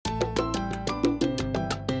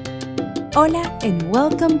Hola, and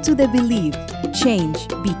welcome to the Believe, Change,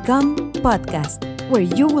 Become podcast, where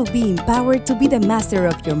you will be empowered to be the master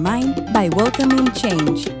of your mind by welcoming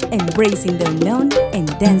change, embracing the unknown, and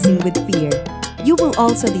dancing with fear. You will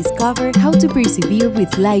also discover how to persevere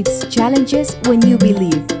with life's challenges when you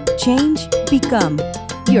believe, change, become.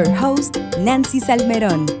 Your host, Nancy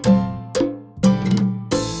Salmeron.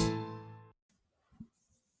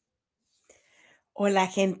 Hola,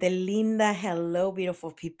 gente linda. Hello,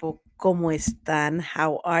 beautiful people. ¿Cómo están?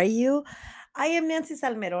 How are you? I am Nancy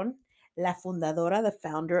Salmeron, la fundadora, the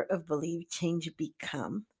founder of Believe, Change,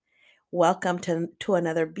 Become. Welcome to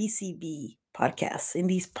another BCB podcast. In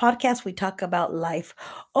these podcasts, we talk about life,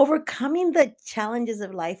 overcoming the challenges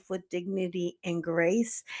of life with dignity and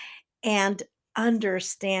grace, and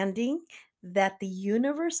understanding that the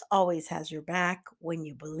universe always has your back when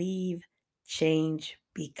you believe, change,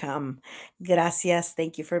 become. Gracias.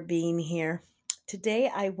 Thank you for being here.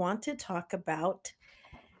 Today, I want to talk about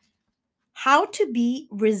how to be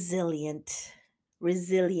resilient,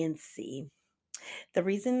 resiliency. The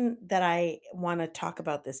reason that I want to talk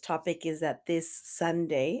about this topic is that this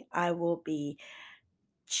Sunday, I will be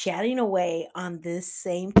chatting away on this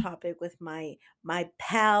same topic with my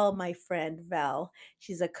pal, my friend Val.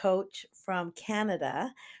 She's a coach from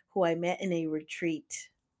Canada who I met in a retreat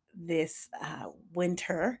this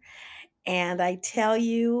winter. And I tell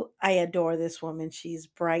you, I adore this woman. She's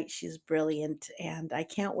bright, she's brilliant, and I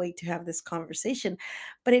can't wait to have this conversation.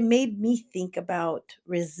 But it made me think about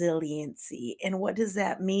resiliency and what does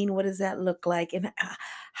that mean? What does that look like? And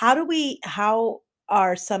how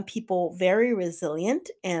are some people very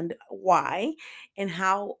resilient and why? And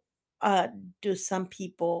how uh, do some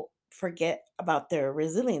people forget about their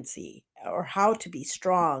resiliency or how to be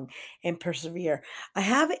strong and persevere? I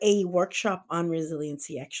have a workshop on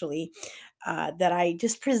resiliency actually that I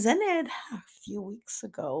just presented a few weeks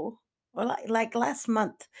ago, or like last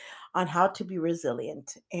month, on how to be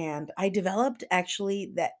resilient. And I developed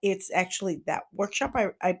actually that it's actually that workshop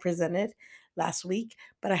I presented last week,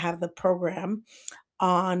 but I have the program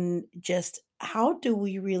on just how do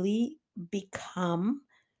we really become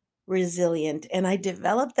resilient. And I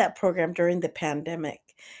developed that program during the pandemic.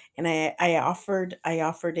 And I offered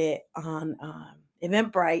it on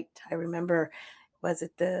Eventbrite. I remember, was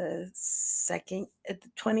it the second at the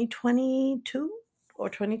 2022 or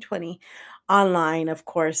 2020, online, of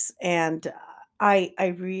course. And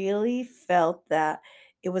I really felt that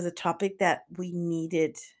it was a topic that we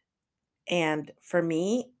needed. And for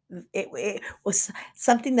me, it was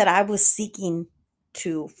something that I was seeking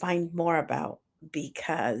to find more about,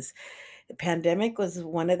 because the pandemic was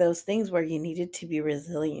one of those things where you needed to be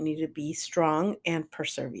resilient, you needed to be strong and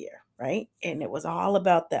persevere, right? And it was all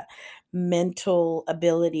about the mental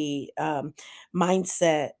ability,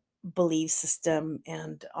 mindset, belief system,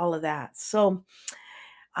 and all of that. So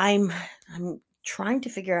I'm I'm trying to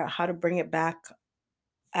figure out how to bring it back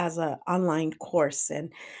as a online course,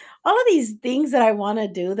 and all of these things that I want to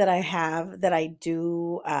do, that I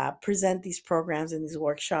do present these programs and these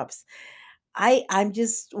workshops. I'm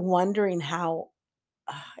just wondering how,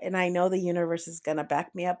 and I know the universe is going to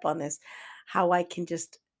back me up on this, how I can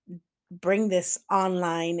just bring this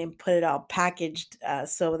online and put it all packaged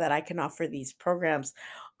so that I can offer these programs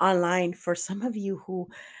online for some of you who,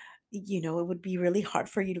 it would be really hard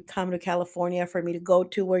for you to come to California, for me to go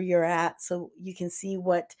to where you're at so you can see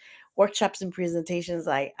what workshops and presentations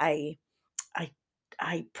I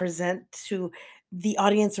I present to the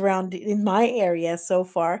audience around in my area so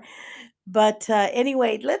far. But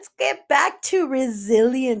anyway, let's get back to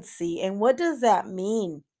resiliency and what does that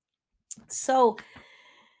mean? So,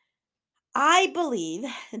 I believe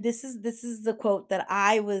this is the quote that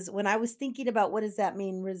I was when I was thinking about what does that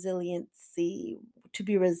mean, resiliency, to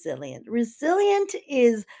be resilient. Resilient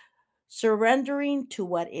is surrendering to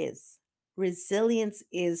what is. Resilience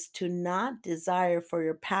is to not desire for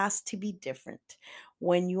your past to be different.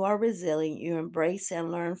 When you are resilient, you embrace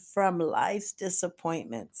and learn from life's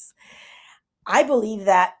disappointments. I believe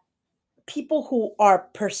that people who are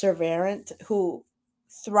perseverant, who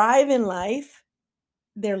thrive in life,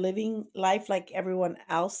 they're living life like everyone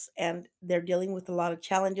else and they're dealing with a lot of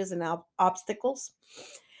challenges and obstacles.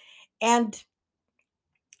 And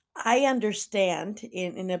I understand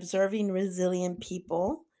in observing resilient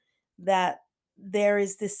people that there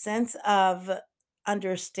is this sense of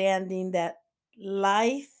understanding that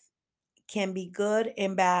life can be good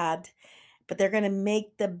and bad, but they're going to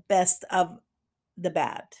make the best of the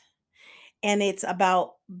bad. And it's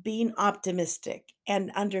about being optimistic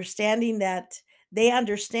and understanding that they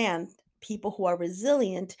understand, people who are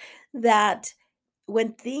resilient, that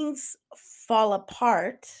when things fall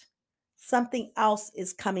apart something else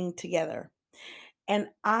is coming together. And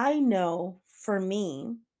I know for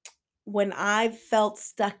me, when I've felt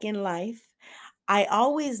stuck in life, I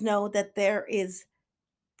always know that there is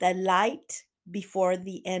the light before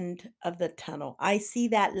the end of the tunnel. I see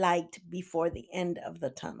that light before the end of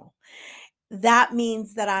the tunnel. That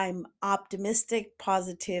means that I'm optimistic,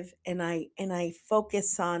 positive, and I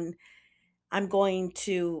focus on I'm going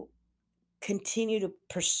to continue to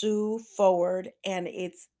pursue forward, and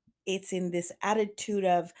it's in this attitude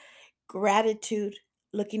of gratitude,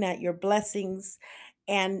 looking at your blessings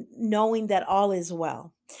and knowing that all is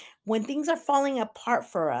well. When things are falling apart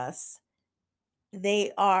for us,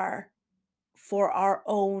 they are for our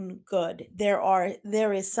own good.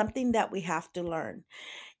 There is something that we have to learn.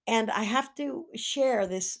 And I have to share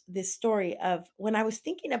this story of when I was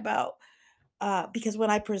thinking about because when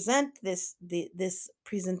I present this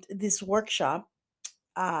workshop,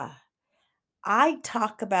 uh I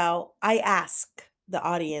ask the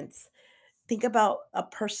audience, think about a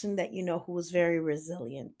person that you know who is very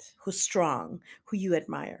resilient, who's strong, who you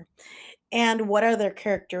admire, and what are their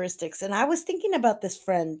characteristics. And I was thinking about this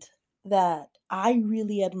friend that I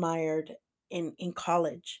really admired in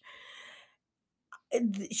college.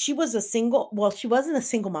 She was a single, well, she wasn't a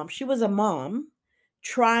single mom. She was a mom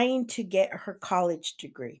trying to get her college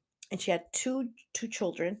degree. And she had two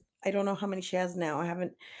children. I don't know how many she has now. I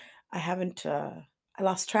haven't I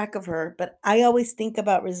lost track of her, but I always think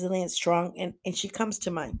about resilient, strong, and she comes to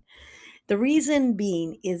mind. The reason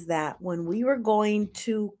being is that when we were going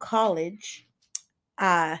to college,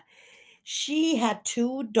 uh, she had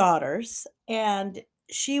two daughters, and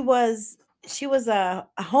she was a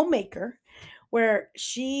homemaker where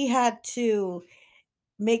she had to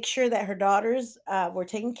make sure that her daughters were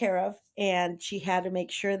taken care of, and she had to make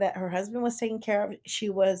sure that her husband was taken care of. She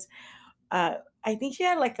was uh, I think she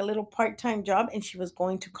had like a little part-time job, and she was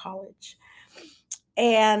going to college.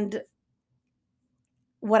 And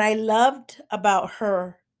what I loved about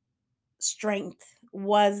her strength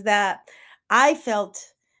was that I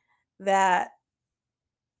felt that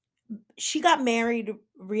she got married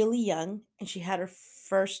really young, and she had her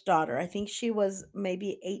first daughter. I think she was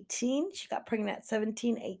maybe 18. She got pregnant at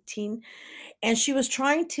 17, 18, and she was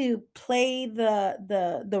trying to play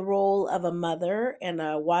the role of a mother and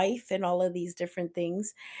a wife and all of these different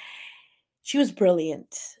things. She was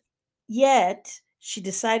brilliant. Yet, she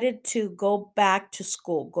decided to go back to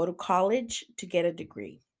school, go to college to get a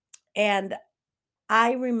degree. And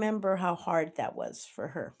I remember how hard that was for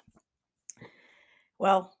her.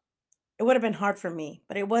 Well, it would have been hard for me,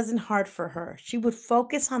 but it wasn't hard for her. She would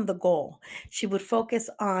focus on the goal. She would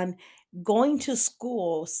focus on going to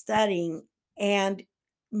school, studying, and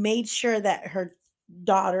made sure that her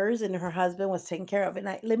daughters and her husband was taken care of. And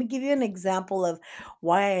let me give you an example of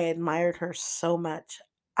why I admired her so much.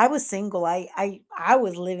 I was single. I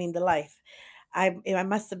was living the life. I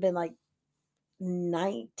must have been like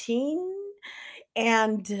 19,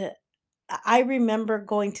 and I remember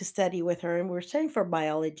going to study with her, and we were studying for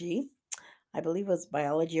biology. I believe it was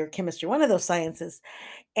biology or chemistry, one of those sciences.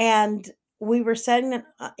 And we were sitting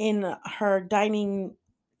in her dining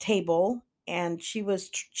table, and she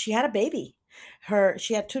had a baby.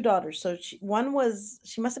 She had two daughters. So she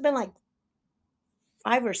must have been like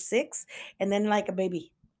 5 or 6, and then like a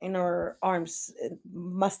baby in her arms. It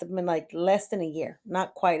must have been like less than a year,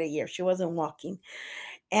 not quite a year. She wasn't walking.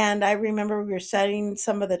 And I remember we were studying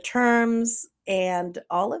some of the terms, and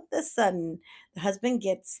all of a sudden, the husband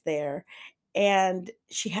gets there, and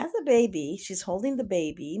she has a baby. She's holding the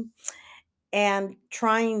baby and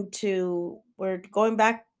we're going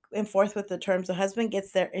back and forth with the terms. The husband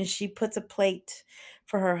gets there, and she puts a plate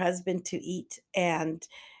for her husband to eat. And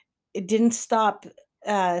it didn't stop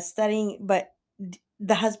studying, but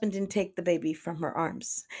the husband didn't take the baby from her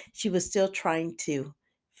arms. She was still trying to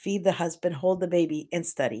feed the husband, hold the baby, and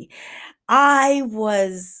study. I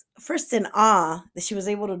was first in awe that she was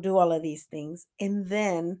able to do all of these things. And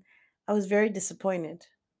then I was very disappointed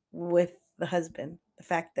with the husband, the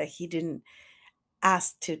fact that he didn't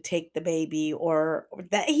ask to take the baby, or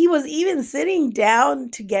that he was even sitting down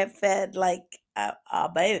to get fed like a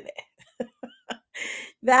baby.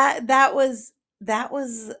 That was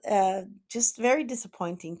just very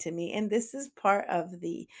disappointing to me. And this is part of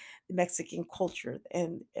the Mexican culture.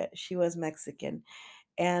 And she was Mexican,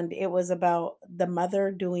 and it was about the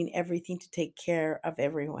mother doing everything to take care of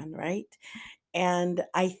everyone, right? And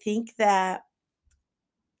I think that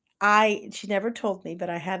I she never told me, but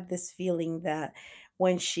I had this feeling that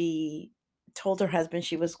when she told her husband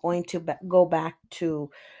she was going to go back to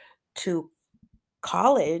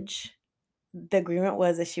college, the agreement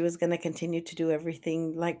was that she was going to continue to do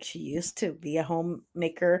everything like she used to, be a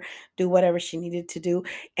homemaker, do whatever she needed to do.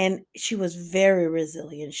 And she was very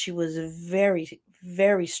resilient. She was very,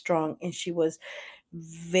 very strong. And she was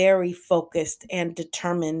very focused and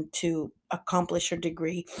determined to accomplish her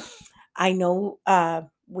degree. I know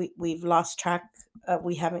we've lost track.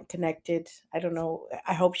 We haven't connected. I don't know.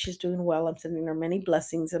 I hope she's doing well. I'm sending her many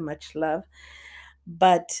blessings and much love.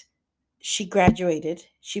 But she graduated,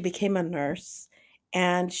 she became a nurse,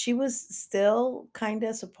 and she was still kind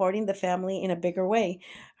of supporting the family in a bigger way.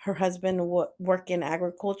 Her husband worked in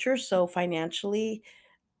agriculture, so financially,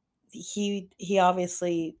 he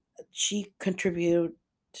obviously she contributed.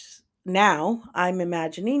 Now I'm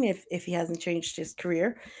imagining, if he hasn't changed his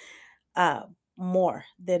career, uh, more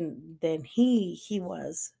than he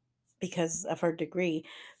was because of her degree.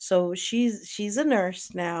 So she's a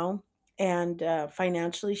nurse now, and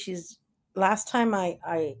financially, she's last time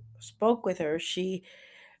I spoke with her, she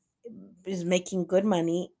is making good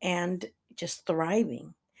money and just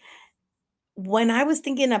thriving. When I was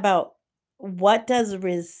thinking about what does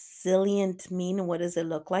resilient mean and what does it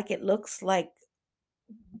look like, it looks like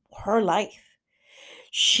her life.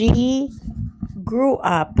 She grew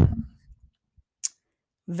up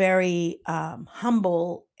very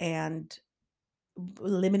humble and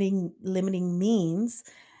limiting means,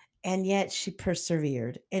 and yet she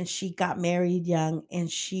persevered and she got married young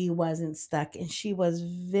and she wasn't stuck, and she was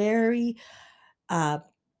very uh,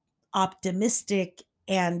 optimistic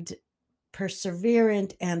and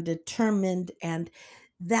perseverant and determined, and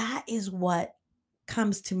that is what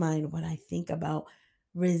comes to mind when I think about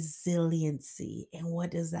resiliency and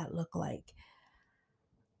what does that look like.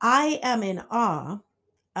 I am in awe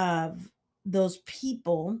of those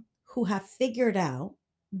people who have figured out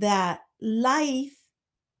that life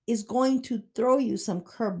is going to throw you some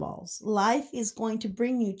curveballs. Life is going to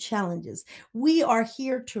bring you challenges. We are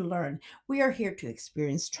here to learn. We are here to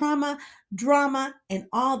experience trauma, drama, and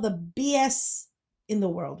all the BS in the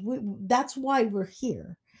world. That's why we're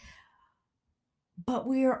here. But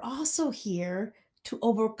we are also here to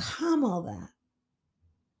overcome all that.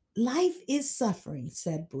 Life is suffering,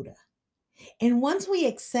 said Buddha. And once we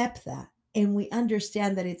accept that and we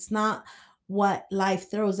understand that it's not what life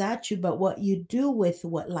throws at you, but what you do with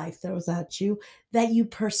what life throws at you, that you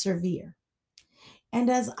persevere. And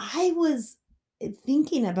as I was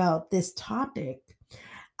thinking about this topic,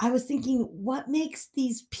 I was thinking, what makes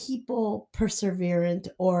these people perseverant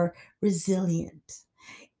or resilient?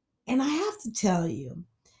 And I have to tell you,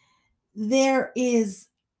 there is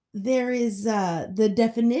the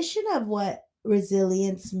definition of what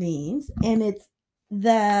resilience means, and it's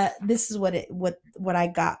this is what I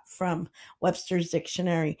got from Webster's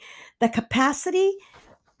dictionary: the capacity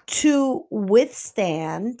to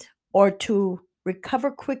withstand or to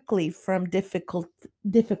recover quickly from difficulties,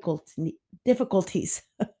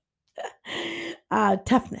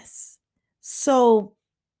 toughness. So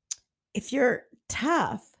if you're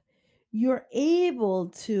tough, you're able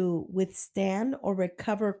to withstand or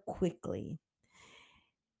recover quickly.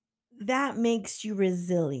 That makes you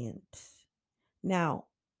resilient. Now,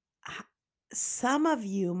 h- some of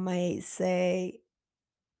you may say,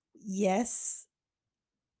 yes,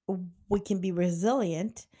 we can be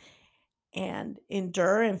resilient and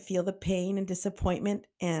endure and feel the pain and disappointment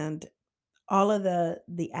and all of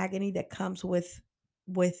the agony that comes with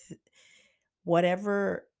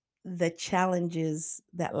whatever the challenges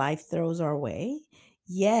that life throws our way.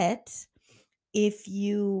 Yet, if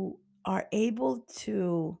you are able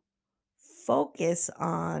to focus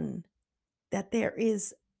on that there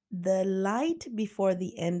is the light before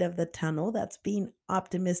the end of the tunnel, that's being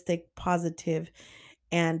optimistic, positive,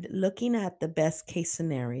 and looking at the best case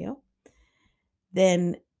scenario,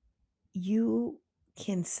 then you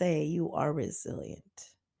can say you are resilient.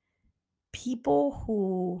 People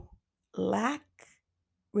who lack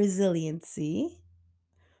resiliency,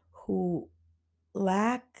 who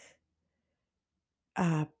lack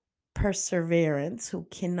uh, perseverance, who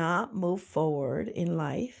cannot move forward in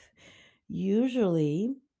life,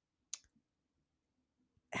 usually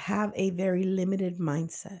have a very limited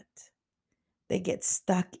mindset. They get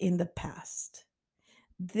stuck in the past.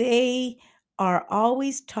 They are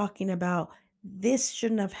always talking about this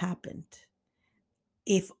shouldn't have happened.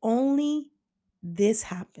 If only this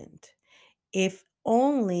happened. If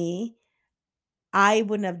only I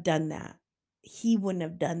wouldn't have done that. He wouldn't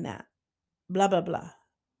have done that. Blah, blah, blah.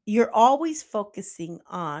 You're always focusing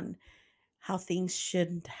on how things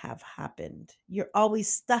shouldn't have happened. You're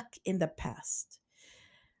always stuck in the past.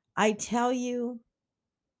 I tell you,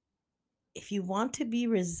 if you want to be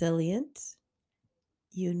resilient,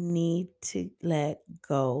 you need to let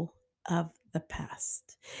go of the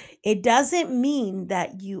past. It doesn't mean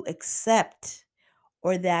that you accept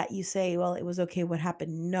or that you say, well, it was okay what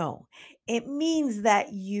happened. No, it means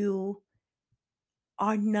that you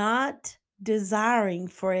are not desiring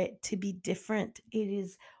for it to be different. It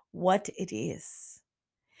is what it is.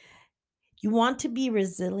 You want to be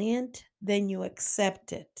resilient, then you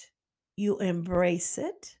accept it, you embrace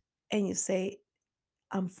it, and you say,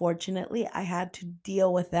 unfortunately, I had to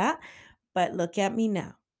deal with that, but look at me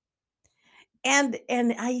now. And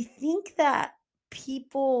I think that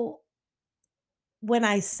people, when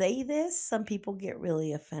I say this, some people get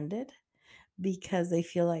really offended because they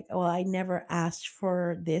feel like, oh, I never asked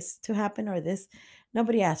for this to happen or this.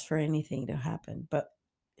 Nobody asked for anything to happen, but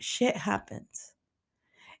shit happens.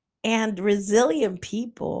 And resilient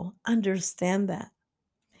people understand that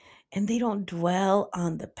and they don't dwell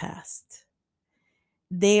on the past.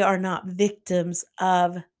 They are not victims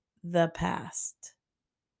of the past.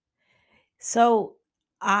 So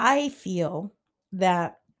I feel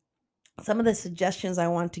that some of the suggestions I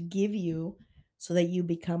want to give you so that you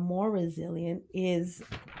become more resilient is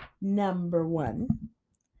number one,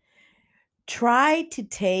 try to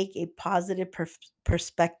take a positive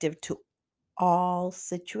perspective to all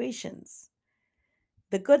situations,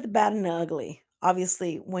 the good, the bad, and the ugly.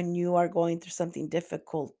 Obviously, when you are going through something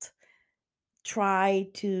difficult, try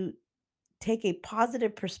to take a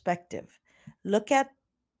positive perspective. Look at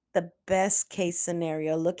the best case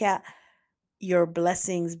scenario. Look at your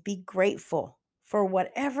blessings. Be grateful for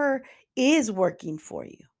whatever is working for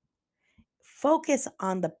you. Focus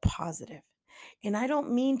on the positive. And I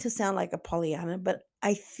don't mean to sound like a Pollyanna, but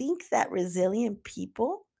I think that resilient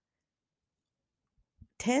people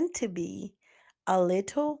tend to be a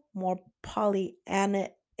little more Pollyanna-esque.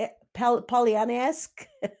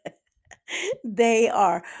 They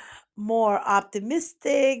are more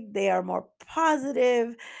optimistic, they are more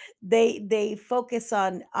positive. They focus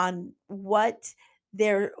on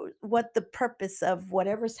their what the purpose of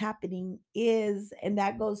whatever's happening is, and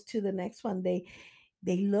that goes to the next one. They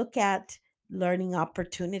look at learning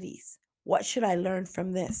opportunities. What should I learn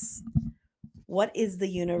from this? What is the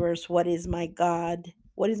universe? What is my God?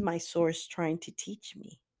 What is my source trying to teach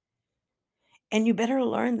me? And you better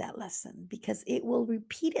learn that lesson because it will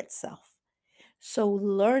repeat itself. So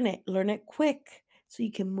learn it quick so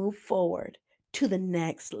you can move forward to the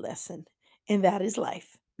next lesson. And that is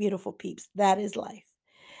life. Beautiful peeps. That is life.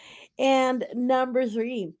 And number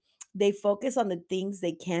three, they focus on the things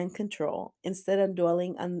they can control instead of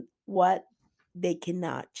dwelling on what they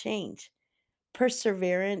cannot change.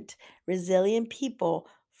 Perseverant, resilient people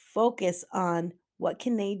focus on what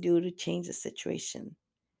can they do to change the situation.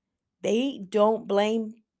 They don't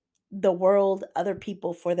blame the world, other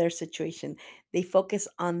people for their situation. They focus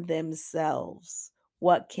on themselves.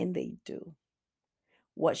 What can they do?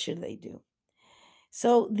 What should they do?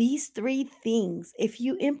 So, these three things, if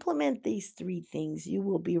you implement these three things, you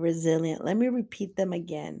will be resilient. Let me repeat them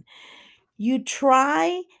again. You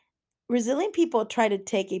try Resilient people try to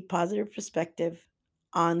take a positive perspective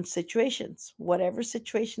on situations. Whatever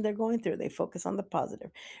situation they're going through, they focus on the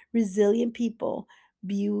positive. Resilient people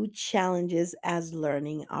view challenges as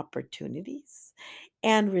learning opportunities.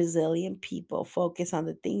 And resilient people focus on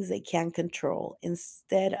the things they can control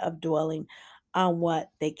instead of dwelling on what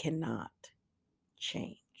they cannot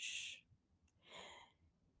change.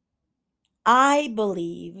 I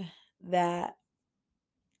believe that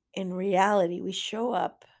in reality, we show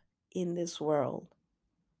up in this world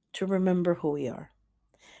to remember who we are,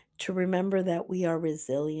 to remember that we are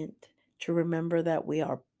resilient, to remember that we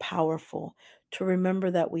are powerful, to remember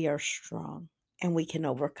that we are strong and we can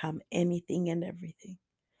overcome anything and everything.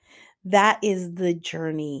 That is the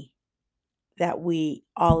journey that we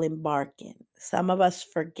all embark in. Some of us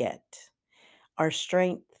forget our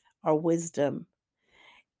strength, our wisdom,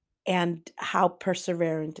 and how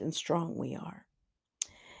perseverant and strong we are.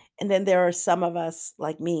 And then there are some of us,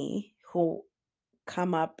 like me, who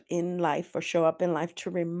come up in life or show up in life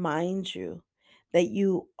to remind you that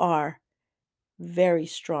you are very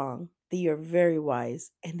strong, that you're very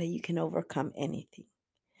wise, and that you can overcome anything.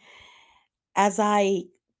 As I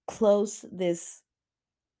close this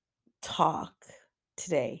talk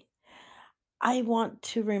today, I want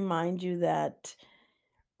to remind you that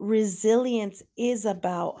resilience is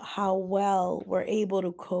about how well we're able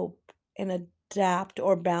to cope and adapt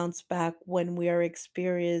or bounce back when we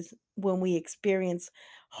experience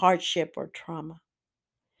hardship or trauma.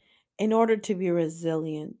 In order to be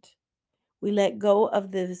resilient, we let go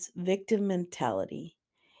of this victim mentality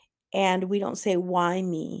and we don't say, why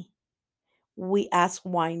me? We ask,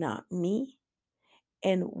 why not me?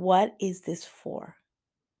 And what is this for?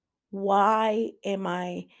 Why am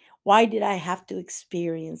I? Why did I have to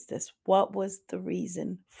experience this? What was the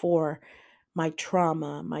reason for my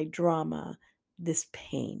trauma, my drama, this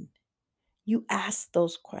pain? You ask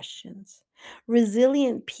those questions.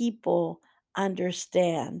 Resilient people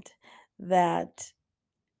understand that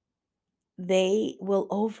they will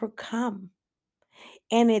overcome.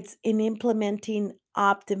 And it's in implementing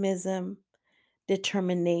optimism,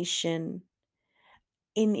 determination,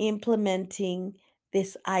 in implementing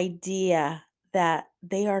this idea that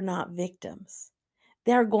they are not victims.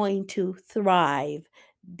 They're going to thrive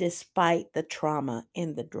despite the trauma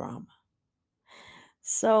and the drama.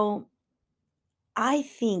 So I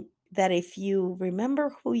think that if you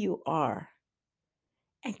remember who you are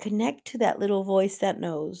and connect to that little voice that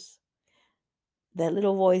knows, that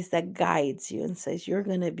little voice that guides you and says, you're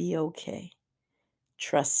going to be okay.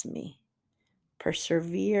 Trust me.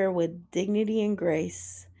 Persevere with dignity and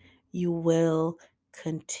grace. You will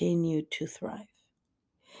continue to thrive.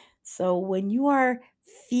 So when you are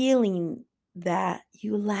feeling that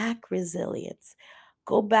you lack resilience,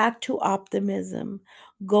 go back to optimism,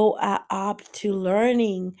 go up to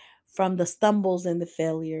learning from the stumbles and the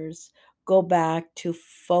failures, go back to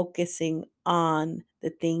focusing on the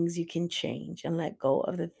things you can change and let go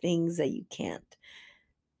of the things that you can't.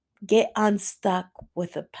 Get unstuck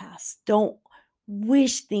with the past. Don't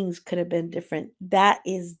wish things could have been different. That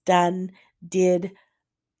is done, did,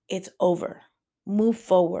 it's over. Move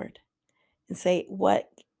forward and say, what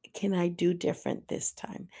can I do different this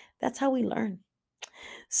time? That's how we learn.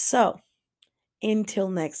 So, until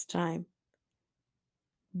next time,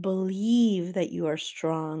 believe that you are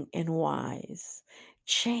strong and wise.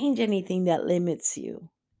 Change anything that limits you,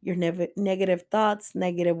 your negative thoughts,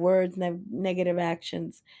 negative words, negative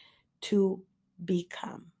actions to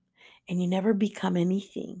become. And you never become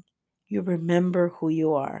anything. You remember who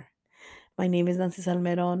you are. My name is Nancy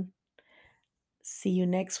Salmeron. See you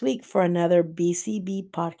next week for another BCB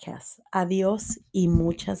podcast. Adiós y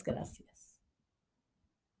muchas gracias.